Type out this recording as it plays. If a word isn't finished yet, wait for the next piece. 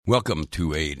Welcome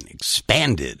to an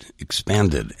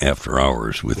expanded After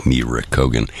Hours with me, Rick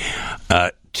Kogan.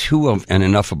 And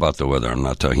enough about the weather. I'm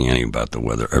not talking any about the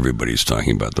weather. Everybody's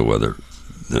talking about the weather.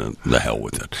 The hell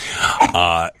with it.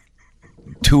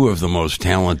 Two of the most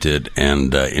talented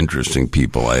and interesting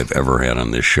people I have ever had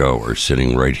on this show are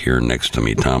sitting right here next to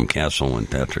me, Tom Castle and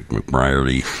Patrick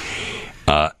McBriarty.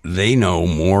 They know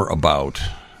more about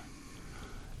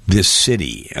this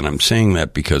city, and I'm saying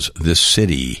that because this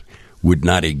city would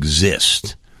not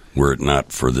exist were it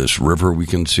not for this river we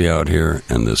can see out here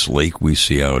and this lake we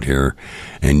see out here.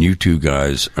 And you two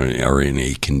guys are in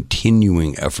a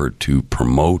continuing effort to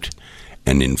promote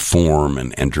and inform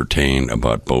and entertain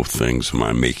about both things. Am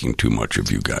I making too much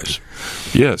of you guys?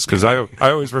 Yes, because I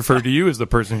always refer to you as the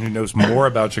person who knows more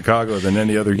about Chicago than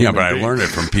any other human but being. I learned it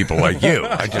from people like you.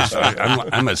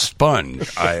 I'm a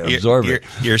sponge. I absorb it.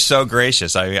 You're so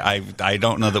gracious. I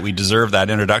don't know that we deserve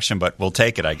that introduction, but we'll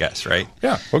take it, I guess, right?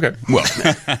 Yeah, okay. Well,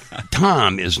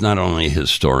 Tom is not only a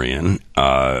historian,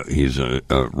 he's a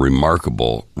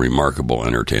remarkable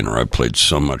entertainer. I've played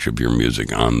so much of your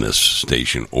music on this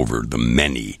station over the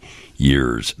many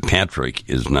years. Patrick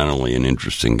is not only an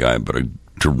interesting guy, but a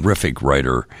terrific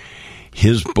writer.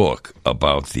 His book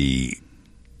about the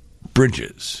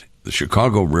bridges, the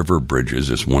Chicago River bridges,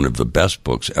 is one of the best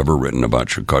books ever written about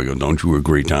Chicago. Don't you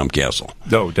agree, Tom Castle?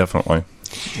 No, definitely.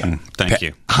 Yeah. Thank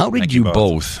you. How did you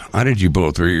both?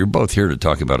 You're both here to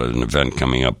talk about an event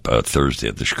coming up Thursday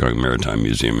at the Chicago Maritime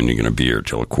Museum, and you're going to be here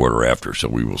till a quarter after, so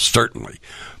we will certainly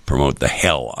promote the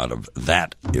hell out of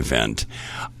that event.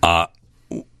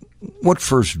 What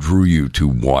first drew you to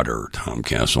water, Tom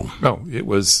Castle? Oh, it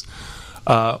was,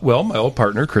 my old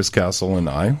partner, Chris Castle, and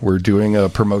I were doing a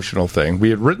promotional thing. We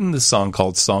had written this song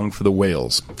called Song for the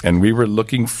Whales, and we were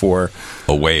looking for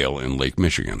a whale in Lake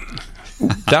Michigan.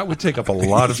 That would take up a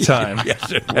lot of time.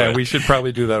 Yes, and we should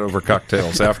probably do that over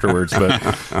cocktails afterwards.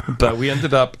 But we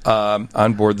ended up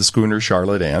on board the schooner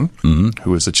Charlotte Ann,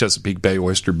 who was a Chesapeake Bay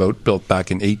oyster boat built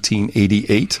back in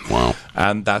 1888. Wow.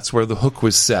 And that's where the hook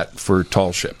was set for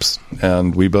tall ships.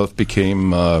 And we both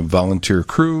became volunteer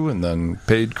crew and then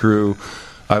paid crew.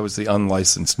 I was the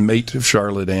unlicensed mate of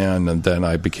Charlotte Ann, and then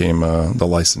I became the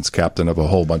licensed captain of a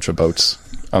whole bunch of boats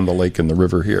on the lake and the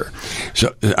river here.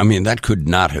 So, I mean, that could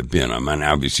not have been,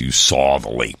 obviously you saw the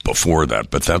lake before that,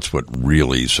 but that's what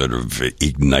really sort of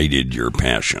ignited your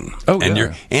passion. Oh, and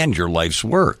yeah. your life's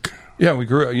work. Yeah,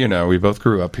 we both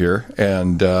grew up here,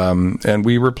 and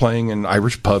we were playing in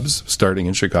Irish pubs starting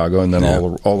in Chicago and then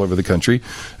all over the country.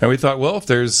 And we thought, well, if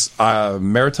there's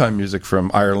maritime music from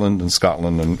Ireland and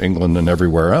Scotland and England and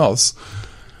everywhere else,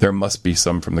 there must be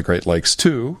some from the Great Lakes,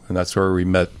 too. And that's where we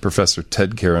met Professor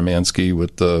Ted Karamansky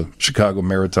with the Chicago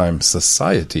Maritime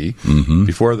Society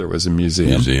before there was a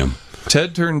museum.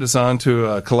 Ted turned us on to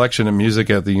a collection of music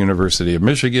at the University of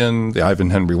Michigan, the Ivan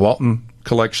Henry Walton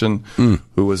collection,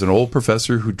 who was an old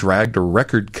professor who dragged a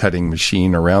record-cutting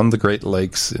machine around the Great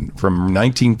Lakes from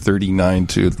 1939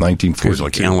 to 1942. It was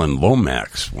like Alan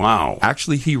Lomax. Wow.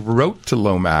 Actually, he wrote to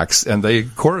Lomax, and they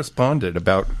corresponded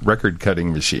about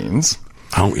record-cutting machines.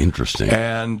 How interesting.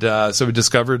 And so we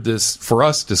discovered this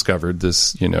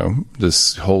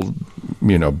whole,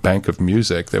 bank of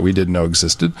music that we didn't know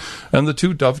existed. And the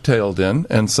two dovetailed in.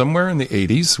 And somewhere in the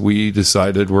 80s, we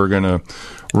decided we're going to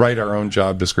write our own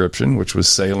job description, which was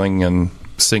sailing and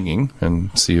singing,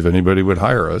 and see if anybody would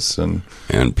hire us. And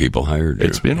people hired you.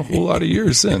 It's been a whole lot of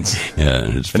years since. Yeah,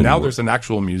 and now there's an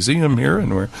actual museum here,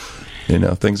 and we're...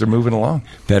 things are moving along.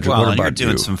 Patrick, what about you're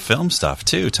doing you? some film stuff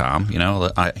too, Tom.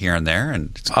 Here and there,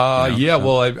 and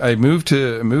I moved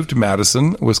to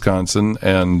Madison, Wisconsin,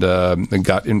 and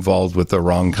got involved with the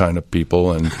wrong kind of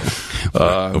people, and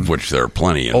of which there are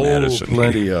plenty in Madison.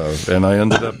 Plenty of. And I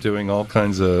ended up doing all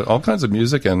kinds of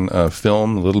music and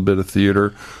film, a little bit of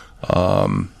theater.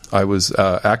 I was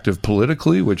active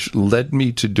politically, which led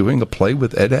me to doing a play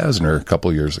with Ed Asner a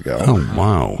couple years ago. Oh,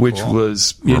 wow. Which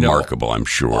was remarkable, I'm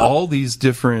sure. All these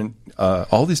different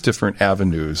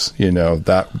avenues,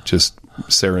 that just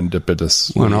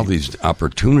serendipitous. Well, and all these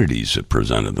opportunities that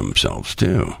presented themselves,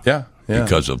 too. Yeah.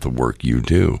 Because of the work you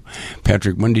do.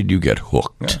 Patrick, when did you get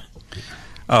hooked? Yeah.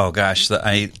 Oh, gosh.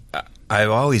 I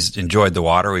always enjoyed the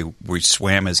water. We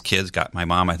swam as kids. Got my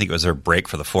mom, I think it was her break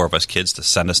for the four of us kids to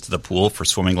send us to the pool for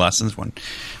swimming lessons when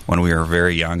we were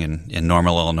very young in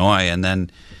Normal, Illinois. And then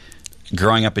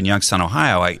growing up in Youngstown,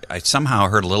 Ohio, I somehow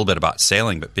heard a little bit about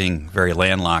sailing, but being very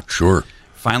landlocked. Sure.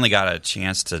 Finally got a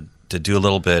chance to do a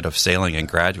little bit of sailing in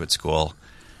graduate school,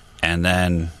 and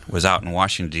then was out in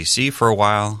Washington, D.C. for a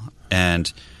while,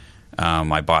 and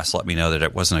my boss let me know that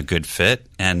it wasn't a good fit,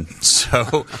 and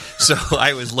so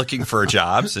I was looking for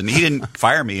jobs, and he didn't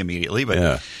fire me immediately,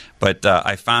 but But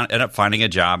I ended up finding a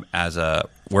job as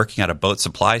working at a boat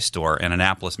supply store in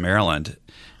Annapolis, Maryland.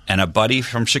 And a buddy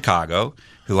from Chicago,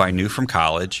 who I knew from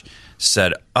college,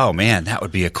 said, "Oh, man, that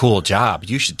would be a cool job.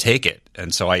 You should take it."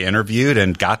 And so I interviewed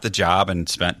and got the job and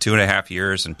spent 2.5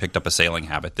 years and picked up a sailing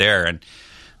habit there. And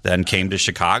then came to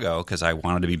Chicago because I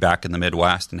wanted to be back in the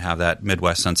Midwest and have that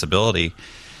Midwest sensibility.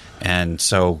 And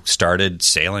so started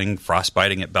sailing,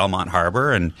 frostbiting at Belmont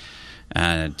Harbor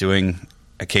and doing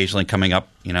occasionally coming up,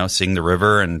 seeing the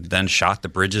river, and then shot the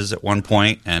bridges at one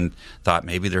point and thought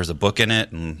maybe there's a book in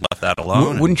it and left that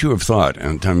alone. Wouldn't you have thought,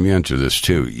 and Tom, you answer this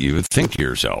too, you would think to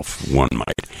yourself, one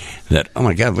might, that, oh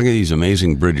my God, look at these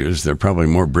amazing bridges. There are probably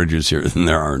more bridges here than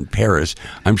there are in Paris.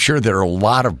 I'm sure there are a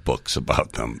lot of books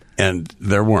about them, and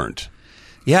there weren't.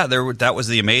 Yeah, that was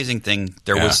the amazing thing.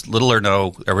 There was little or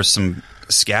no, there was some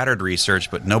scattered research,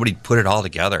 but nobody put it all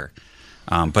together.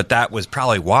 But that was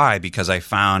probably why, because I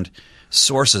found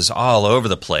sources all over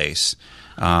the place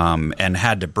and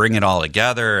had to bring it all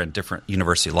together in different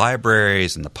university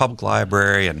libraries and the public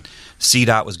library, and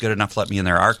CDOT was good enough to let me in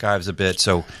their archives a bit.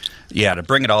 So, yeah, to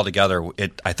bring it all together,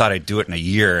 I thought I'd do it in a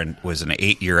year, and it was an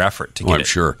 8-year effort to get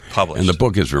it published. And the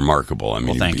book is remarkable. I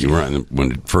mean, thank you.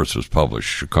 When it first was published,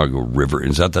 Chicago River,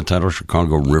 is that the title,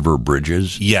 Chicago River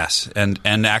Bridges? Yes, and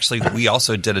actually we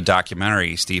also did a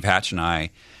documentary, Steve Hatch and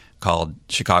I, called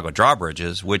Chicago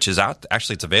Drawbridges, which is out.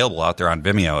 Actually, it's available out there on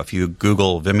Vimeo. If you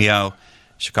Google Vimeo,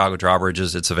 Chicago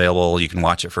Drawbridges, it's available. You can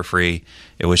watch it for free.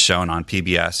 It was shown on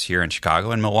PBS here in Chicago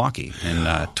and Milwaukee in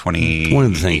 2018. One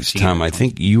of the things, Tom, I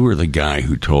think you were the guy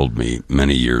who told me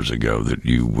many years ago that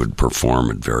you would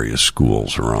perform at various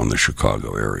schools around the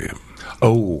Chicago area.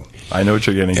 Oh, I know what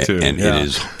you're getting to. And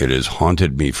it has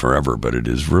haunted me forever, but it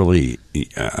is really,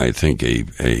 I think, a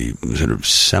sort of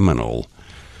seminal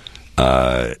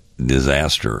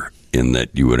disaster in that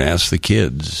you would ask the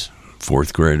kids,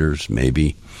 fourth graders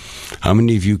maybe, how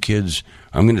many of you kids,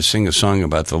 I'm going to sing a song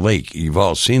about the lake. You've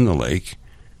all seen the lake.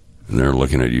 And they're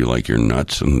looking at you like you're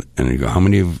nuts. And you go, how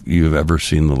many of you have ever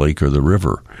seen the lake or the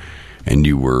river? And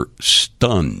you were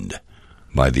stunned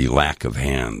by the lack of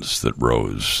hands that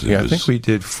rose. I think we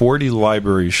did 40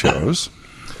 library shows.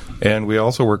 And we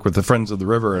also work with the Friends of the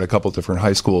River at a couple different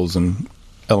high schools and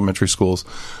elementary schools.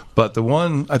 But the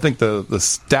one, I think the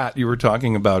stat you were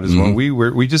talking about is when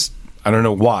we just, I don't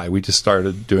know why, we just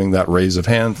started doing that raise of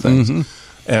hand things.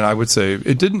 And I would say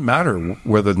it didn't matter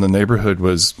whether the neighborhood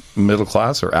was middle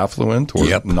class or affluent or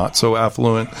not so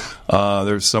affluent.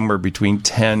 There's somewhere between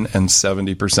 10 and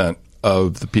 70%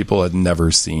 of the people had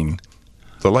never seen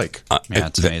the lake. Yeah,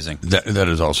 it's amazing. That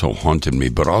has also haunted me.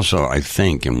 But also, I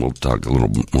think, and we'll talk a little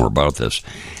bit more about this,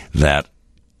 that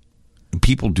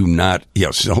people do not,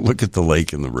 they'll look at the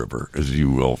lake and the river, as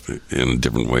you will, in a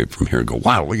different way from here, and go,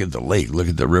 wow, look at the lake, look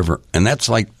at the river. And that's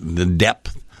like the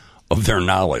depth of their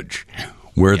knowledge,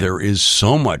 where there is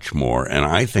so much more, and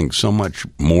I think so much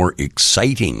more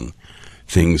exciting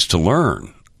things to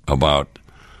learn about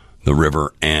the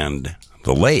river and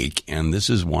the lake. And this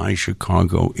is why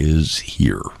Chicago is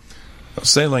here.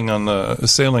 Sailing on the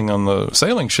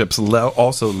sailing ships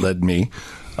also led me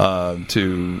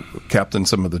to captain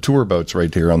some of the tour boats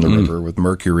right here on the river with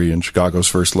Mercury and Chicago's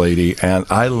First Lady. And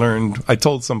I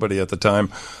told somebody at the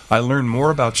time, I learned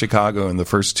more about Chicago in the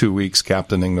first 2 weeks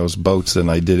captaining those boats than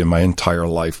I did in my entire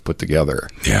life put together.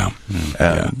 Yeah.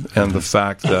 And the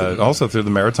fact that also through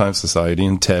the Maritime Society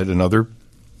and TED and other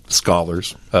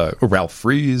scholars, Ralph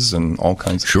Fries and all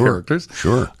kinds of characters,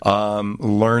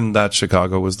 learned that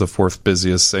Chicago was the fourth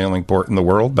busiest sailing port in the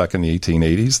world back in the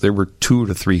 1880s. There were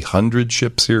 200 to 300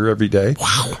 ships here every day.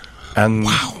 Wow. And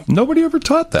nobody ever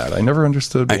taught that. I never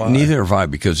understood why. Neither have I,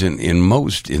 because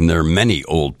in there are many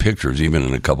old pictures, even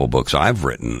in a couple books I've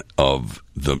written, of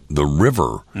the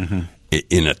river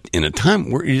in a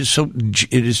time where it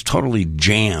is totally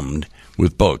jammed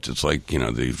with boats. It's like,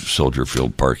 the Soldier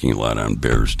Field parking lot on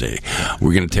Bears Day.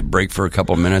 We're going to break for a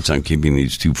couple of minutes. I'm keeping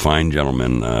these two fine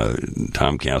gentlemen,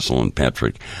 Tom Castle and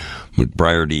Patrick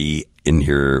McBriarty, in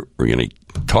here. We're going to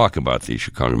talk about the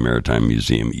Chicago Maritime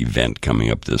Museum event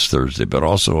coming up this Thursday, but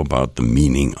also about the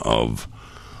meaning of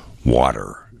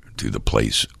water to the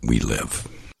place we live.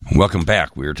 Welcome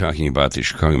back. We are talking about the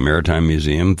Chicago Maritime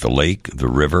Museum, the lake, the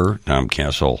river. Tom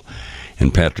Castle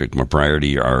and Patrick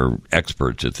McBriarty are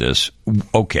experts at this.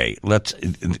 Okay,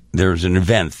 there's an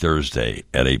event Thursday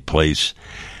at a place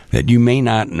that you may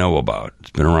not know about.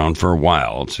 It's been around for a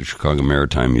while. It's the Chicago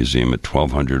Maritime Museum at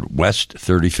 1200 West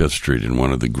 35th Street, in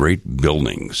one of the great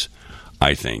buildings,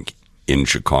 I think, in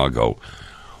Chicago.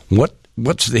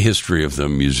 What's the history of the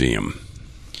museum?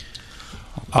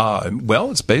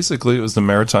 Well, it was the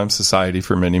Maritime Society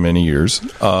for many, many years.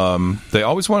 They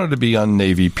always wanted to be on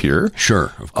Navy Pier.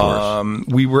 Sure, of course.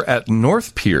 We were at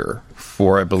North Pier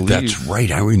for, I believe... That's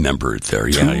right. I remember it there.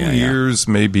 Yeah, 2 years,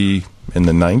 maybe in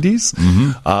the 90s.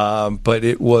 Mm-hmm. But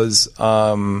it was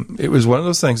one of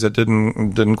those things that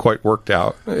didn't quite work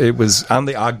out. It was on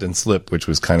the Ogden Slip, which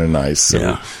was kind of nice.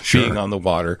 So being on the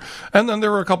water. And then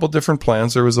there were a couple different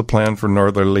plans. There was a plan for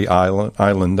Northerly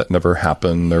Island that never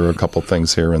happened. There were a couple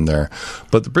things here and there.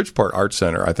 But the Bridgeport Arts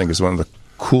Center, I think, is one of the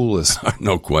coolest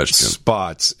no question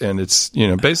spots. And it's,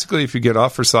 basically if you get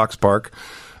off for Sox Park,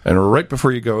 and right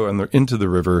before you go into the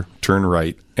river, turn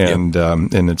right, and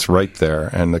it's right there.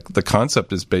 And the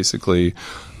concept is basically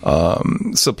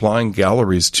supplying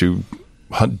galleries to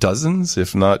dozens,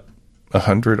 if not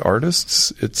 100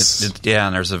 artists.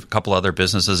 And there's a couple other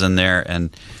businesses in there, and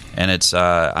it's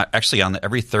actually on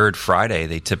every third Friday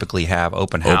they typically have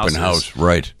open houses. Open house,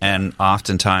 right? And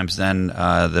oftentimes then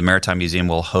the Maritime Museum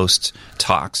will host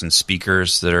talks and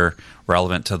speakers that are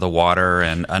relevant to the water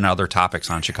and other topics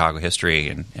on Chicago history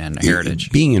and heritage.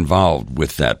 Being involved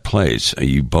with that place,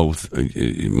 you both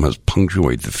must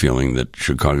punctuate the feeling that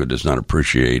Chicago does not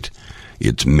appreciate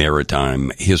its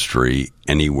maritime history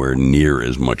anywhere near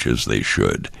as much as they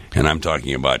should. And I'm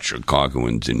talking about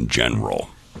Chicagoans in general.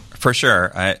 For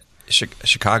sure.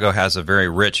 Chicago has a very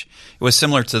rich... It was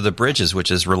similar to the Bridges,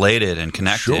 which is related and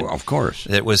connected. Sure, of course.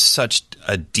 It was such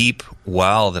a deep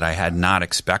well that I had not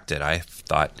expected. I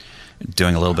thought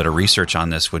doing a little bit of research on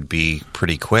this would be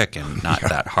pretty quick and not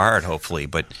that hard, hopefully.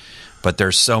 But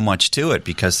there's so much to it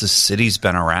because the city's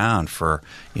been around for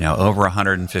over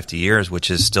 150 years,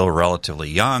 which is still relatively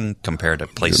young compared to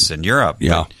places in Europe.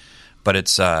 Yeah. But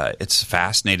it's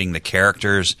fascinating, the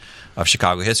characters of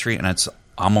Chicago history, and it's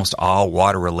almost all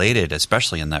water related,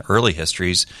 especially in the early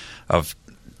histories of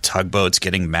tugboats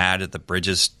getting mad at the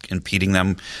bridges, impeding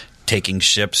them, taking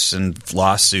ships and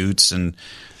lawsuits, and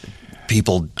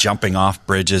people jumping off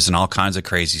bridges, and all kinds of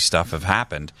crazy stuff have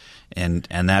happened. And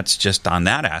that's just on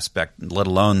that aspect, let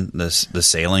alone the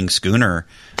sailing schooner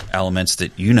elements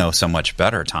that so much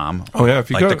better, Tom. Oh, yeah. If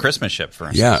you like the Christmas ship, for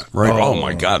instance. Yeah, right. Oh,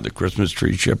 my God, the Christmas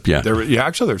tree ship, yeah.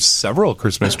 Actually, there's several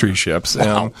Christmas tree ships.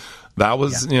 Wow. And that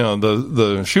was, the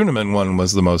Schooneman one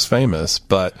was the most famous.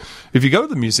 But if you go to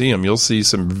the museum, you'll see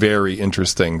some very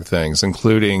interesting things,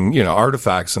 including,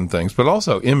 artifacts and things, but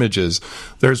also images.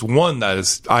 There's one that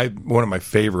is, one of my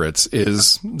favorites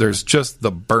is there's just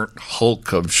the burnt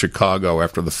hulk of Chicago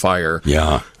after the fire.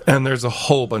 Yeah. And there's a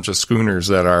whole bunch of schooners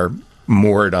that are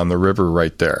moored on the river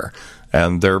right there.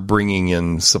 And they're bringing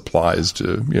in supplies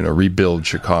to, rebuild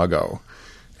Chicago.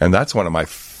 And that's one of my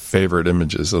favorite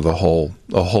images of the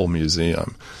whole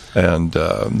museum. And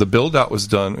the build out was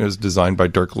designed by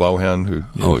Dirk Lohan,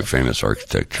 a famous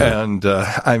architect. And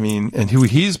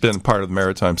he's been part of the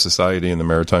Maritime Society and the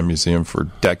Maritime Museum for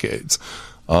decades.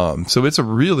 So it's a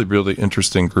really, really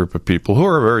interesting group of people who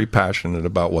are very passionate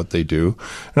about what they do.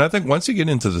 And I think once you get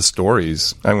into the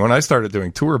stories, and when I started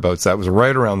doing tour boats, that was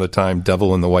right around the time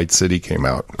Devil in the White City came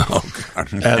out. Oh,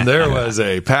 God. And there was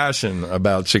a passion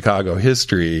about Chicago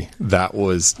history that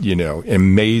was,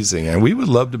 amazing. And we would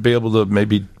love to be able to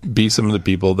maybe be some of the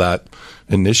people that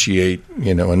initiate,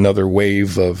 another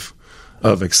wave of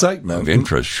excitement. Of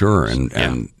interest, sure,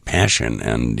 and passion.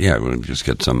 And, we'll just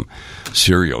get some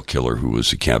serial killer who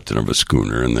was the captain of a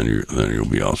schooner, and then you'll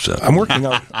be all set. I'm working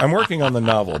on the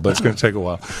novel, but it's going to take a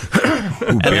while.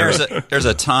 And there's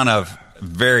a ton of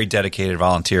very dedicated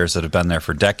volunteers that have been there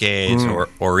for decades,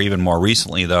 or even more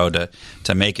recently, though,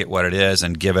 to make it what it is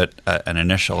and give it an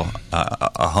initial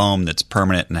a home that's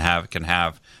permanent and can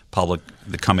have public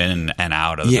that come in and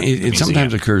out of the it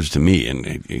sometimes occurs to me,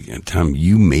 and Tom,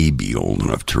 you may be old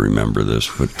enough to remember this,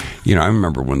 but I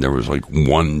remember when there was like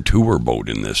one tour boat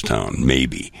in this town,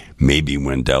 maybe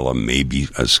Wendella, maybe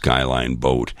a Skyline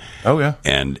boat. Oh yeah.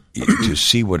 And to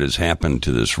see what has happened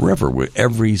to this river with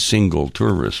every single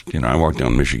tourist, I walk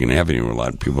down Michigan Avenue, a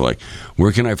lot of people are like,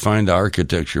 where can I find the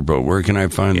architecture boat? Where can I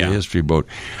find the history boat?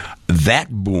 That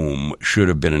boom should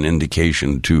have been an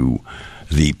indication to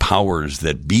the powers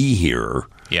that be here.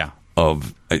 Yeah.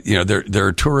 Of there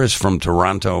are tourists from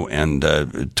Toronto and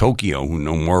Tokyo who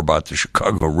know more about the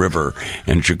Chicago River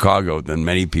and Chicago than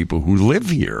many people who live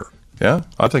here. Yeah,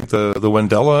 I think the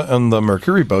Wendella and the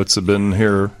Mercury boats have been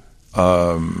here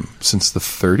since the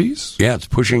 30s. Yeah, it's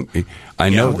pushing. I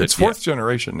know that it's fourth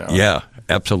generation now. Yeah,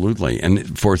 absolutely,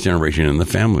 and fourth generation in the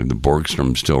family. The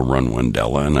Borgstroms still run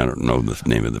Wendella, and I don't know the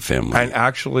name of the family. And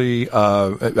actually,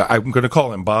 I'm going to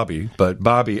call him Bobby, but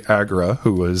Bobby Agra,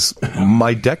 who was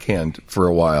my deckhand for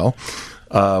a while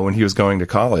when he was going to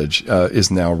college,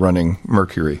 is now running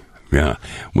Mercury. Yeah.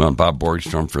 Well, Bob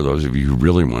Borgstrom, for those of you who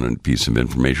really wanted a piece of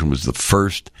information, was the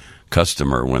first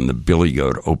customer when the Billy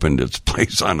Goat opened its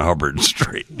place on Hubbard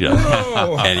Street.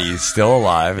 Yeah. And he's still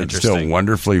alive and still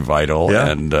wonderfully vital. Yeah.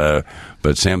 And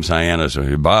but Sam Sienna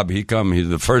said, Bob, he's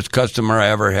the first customer I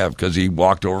ever have because he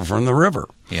walked over from the river.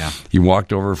 Yeah. He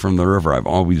walked over from the river. I've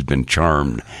always been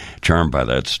charmed by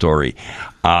that story.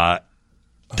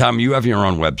 Tom, you have your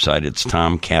own website. It's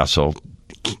Tom Castle,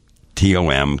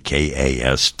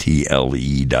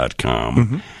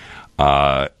 TomKastle.com.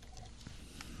 Mm-hmm.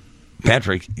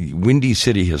 Patrick,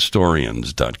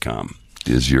 WindyCityHistorians.com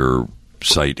is your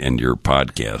site and your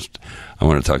podcast. I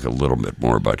want to talk a little bit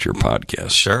more about your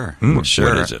podcast. Sure.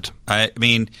 Sure. What is it? I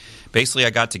mean, basically, I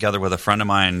got together with a friend of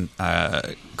mine,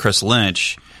 Chris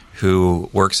Lynch, who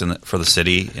works for the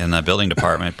city in the building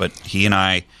department, but he and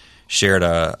I shared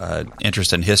a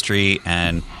interest in history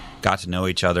and got to know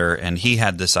each other. And he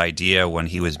had this idea when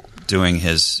he was doing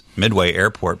his Midway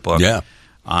Airport book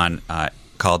on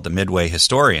called The Midway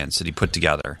Historians that he put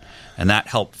together. And that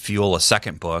helped fuel a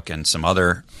second book and some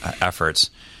other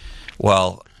efforts.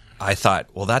 Well, I thought,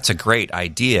 well, that's a great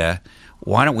idea.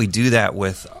 Why don't we do that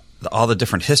with all the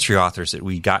different history authors that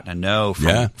we'd gotten to know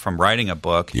from writing a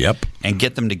book and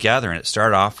get them together? And it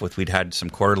started off with we'd had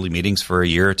some quarterly meetings for a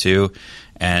year or two.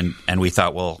 And we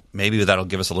thought, well, maybe that'll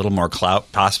give us a little more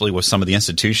clout, possibly with some of the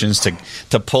institutions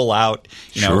to pull out,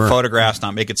 photographs,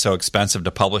 not make it so expensive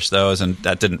to publish those. And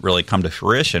that didn't really come to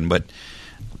fruition. But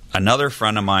another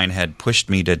friend of mine had pushed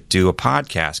me to do a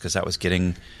podcast because that was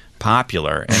getting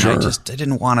popular. And I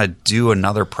didn't want to do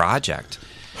another project.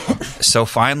 So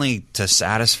finally, to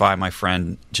satisfy my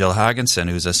friend Jill Hagginson,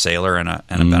 who's a sailor and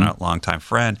been a longtime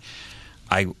friend,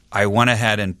 I went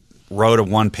ahead and wrote a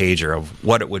one-pager of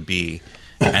what it would be.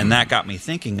 And that got me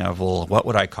thinking of, well, what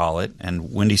would I call it?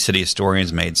 And Windy City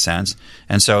Historians made sense.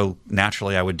 And so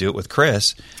naturally I would do it with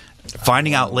Chris.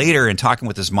 Finding out later and talking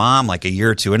with his mom like a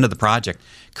year or two into the project,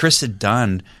 Chris had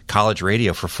done college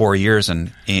radio for 4 years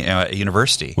at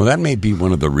university. Well, that may be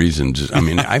one of the reasons. I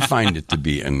mean, I find it to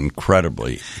be an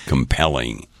incredibly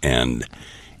compelling and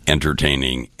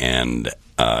entertaining and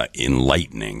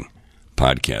enlightening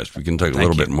podcast. We can talk a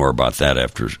little bit more about that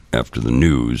after the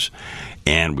news.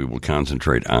 And we will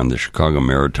concentrate on the Chicago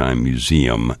Maritime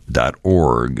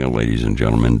Museum.org, ladies and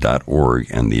gentlemen, .org,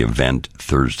 and the event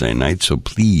Thursday night. So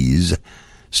please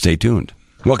stay tuned.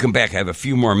 Welcome back. I have a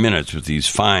few more minutes with these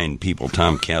fine people,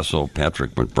 Tom Castle,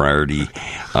 Patrick McBriarty.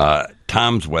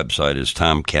 Tom's website is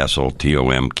tomcastle,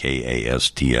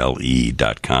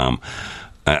 TomKastle.com.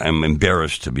 I'm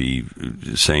embarrassed to be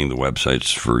saying the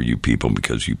websites for you people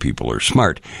because you people are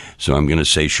smart. So I'm going to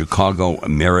say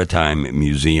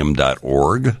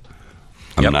ChicagoMaritimeMuseum.org.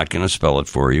 I'm not going to spell it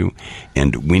for you.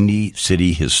 And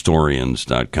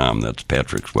WindyCityHistorians.com. That's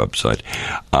Patrick's website.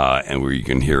 And where you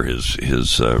can hear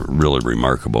his really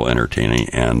remarkable, entertaining,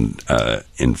 and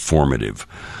informative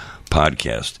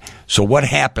podcast. So what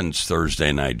happens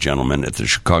Thursday night, gentlemen, at the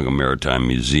Chicago Maritime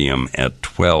Museum at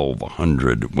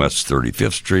 1200 West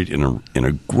 35th Street in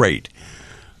a great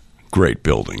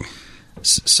building?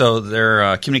 So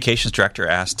their communications director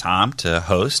asked Tom to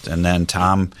host, and then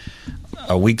Tom,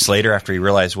 weeks later after he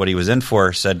realized what he was in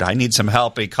for, said, I need some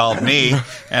help. He called me,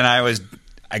 and I was,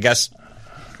 I guess,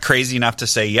 crazy enough to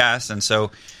say yes. And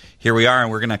so here we are,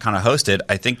 and we're going to kind of host it.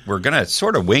 I think we're going to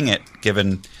sort of wing it,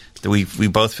 given that we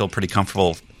both feel pretty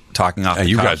comfortable talking off the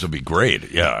you cuff. guys will be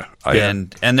great, yeah.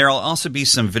 And there'll also be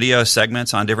some video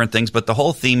segments on different things, but the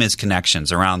whole theme is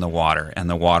connections around the water and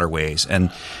the waterways. And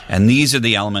these are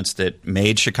the elements that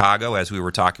made Chicago, as we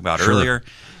were talking about earlier,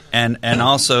 and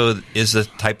also is the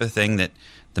type of thing that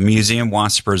the museum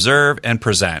wants to preserve and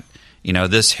present. You know,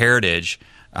 this heritage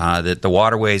that the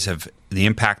waterways have, the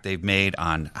impact they've made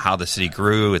on how the city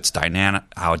grew, its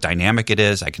how dynamic it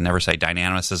is. I can never say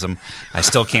dynamicism. I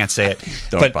still can't say it.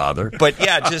 Don't bother. But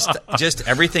yeah, just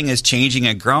everything is changing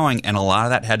and growing, and a lot of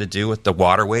that had to do with the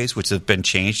waterways, which have been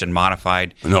changed and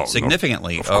modified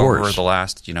significantly over the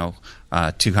last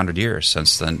 200 years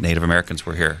since the Native Americans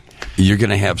were here. You're going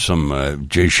to have some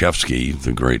Jay Shefsky,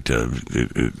 the great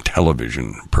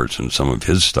television person, some of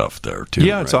his stuff there, too.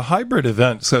 Yeah, right? It's a hybrid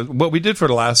event. So what we did for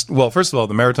the last, first of all,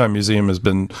 the Maritime Museum has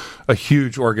been a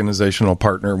huge organizational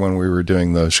partner when we were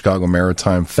doing the Chicago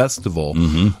Maritime Festival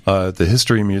at the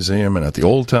History Museum and at the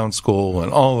Old Town School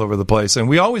and all over the place. And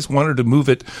we always wanted to move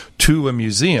it to a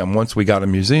museum once we got a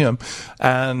museum.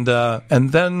 And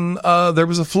then there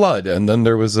was a flood, and then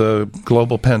there was a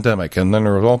global pandemic, and then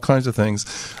there were all kinds of things.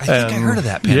 I think I heard of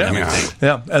that pandemic thing.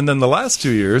 Yeah, and then the last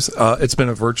 2 years, it's been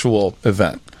a virtual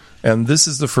event. And this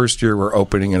is the first year we're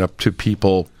opening it up to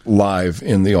people live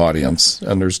in the audience.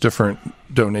 And there's different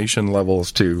donation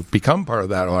levels to become part of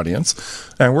that audience.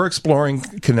 And we're exploring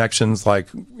connections like,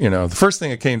 the first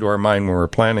thing that came to our mind when we were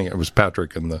planning it was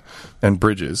Patrick and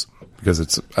Bridges, because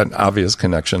it's an obvious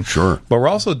connection. Sure. But we're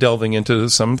also delving into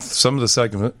some of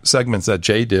the segments that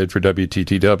Jay did for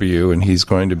WTTW, and he's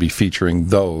going to be featuring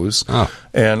those. Oh.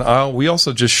 And we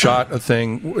also just shot a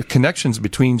thing, connections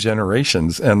between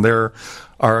generations, and there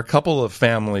are a couple of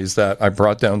families that I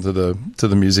brought down to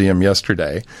the museum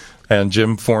yesterday. And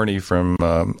Jim Forney from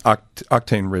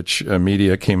Octane Rich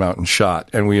Media came out and shot.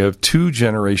 And we have 2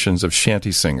 generations of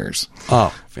shanty singers.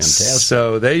 Oh, fantastic.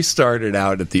 So they started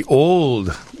out at the old,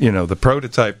 the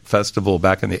prototype festival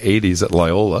back in the 80s at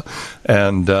Loyola.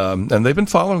 And they've been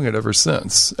following it ever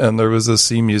since. And there was a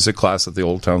C music class at the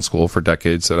Old Town School for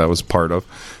decades that I was part of.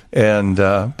 And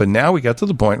but now we got to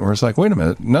the point where it's like, wait a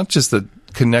minute, not just the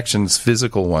connections,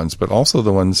 physical ones, but also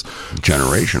the ones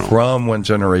generational from one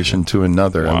generation to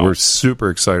another. Wow. And we're super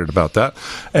excited about that.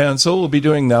 And so what we'll be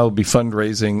doing now will be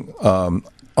fundraising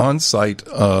on site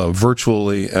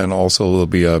virtually, and also there'll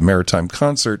be a maritime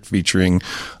concert featuring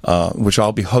which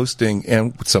I'll be hosting,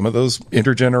 and some of those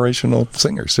intergenerational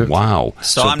singers too. Wow.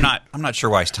 So I'm not sure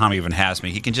why Tom even has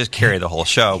me. He can just carry the whole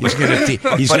show. He's going to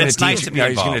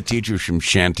teach you some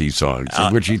shanty songs,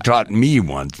 which he taught me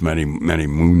once many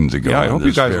moons ago. Yeah, I hope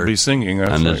you guys will be singing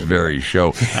on this very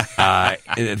show.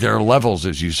 There are levels,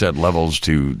 as you said, levels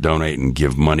to donate and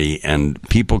give money, and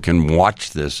people can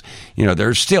watch this.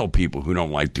 There's still people who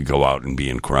don't like to go out and be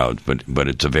in crowds, but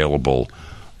it's available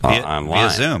online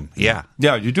via Zoom. Yeah,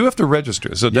 you do have to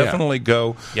register. So definitely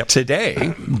go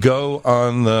today. Go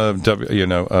on the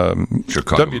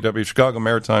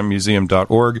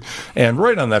www.chicagomaritimemuseum.org, and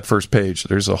right on that first page,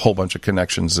 there's a whole bunch of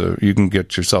connections. You can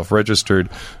get yourself registered,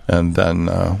 and then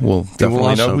we'll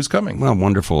definitely know who's coming. Well,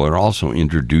 wonderful. It'll also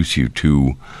introduce you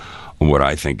to what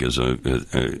I think is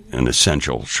an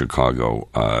essential Chicago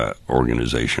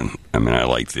organization. I mean, I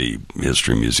like the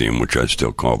History Museum, which I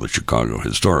still call the Chicago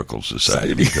Historical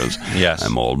Society, because yes.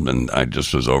 I'm old, and I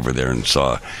just was over there and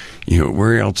saw,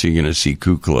 where else are you going to see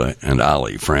Kukla and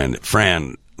Ali? Fran,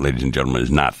 ladies and gentlemen, is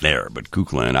not there, but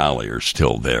Kukla and Ali are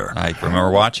still there. I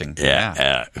remember watching.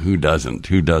 Yeah. Who doesn't?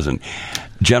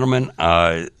 Gentlemen,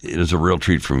 it is a real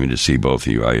treat for me to see both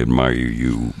of you. I admire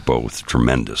you both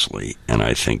tremendously, and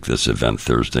I think this event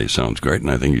Thursday sounds great,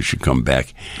 and I think you should come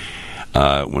back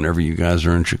whenever you guys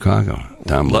are in Chicago.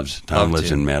 Tom lives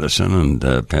in Madison,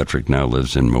 and Patrick now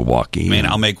lives in Milwaukee.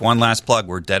 I'll make one last plug.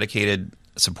 We're dedicated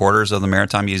supporters of the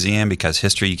Maritime Museum, because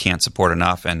history you can't support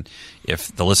enough, and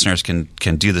if the listeners can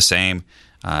do the same,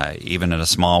 even in a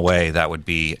small way, that would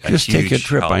be just huge take a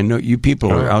trip. help. I know you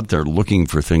people are out there looking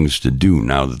for things to do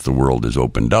now that the world has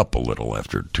opened up a little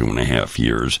after 2.5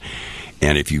 years,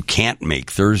 and if you can't make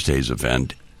Thursday's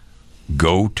event,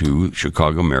 go to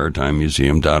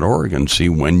ChicagoMaritimeMuseum.org and see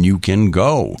when you can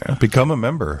go. Yeah, become a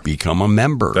member.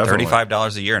 Definitely.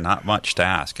 $35 a year, not much to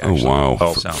ask, actually. Oh,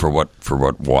 wow. For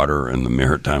what water and the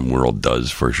maritime world does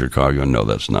for Chicago, no,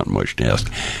 that's not much to ask.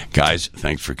 Guys,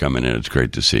 thanks for coming in. It's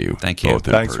great to see you. Thank you.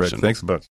 Thanks, Rick. Thanks a bunch.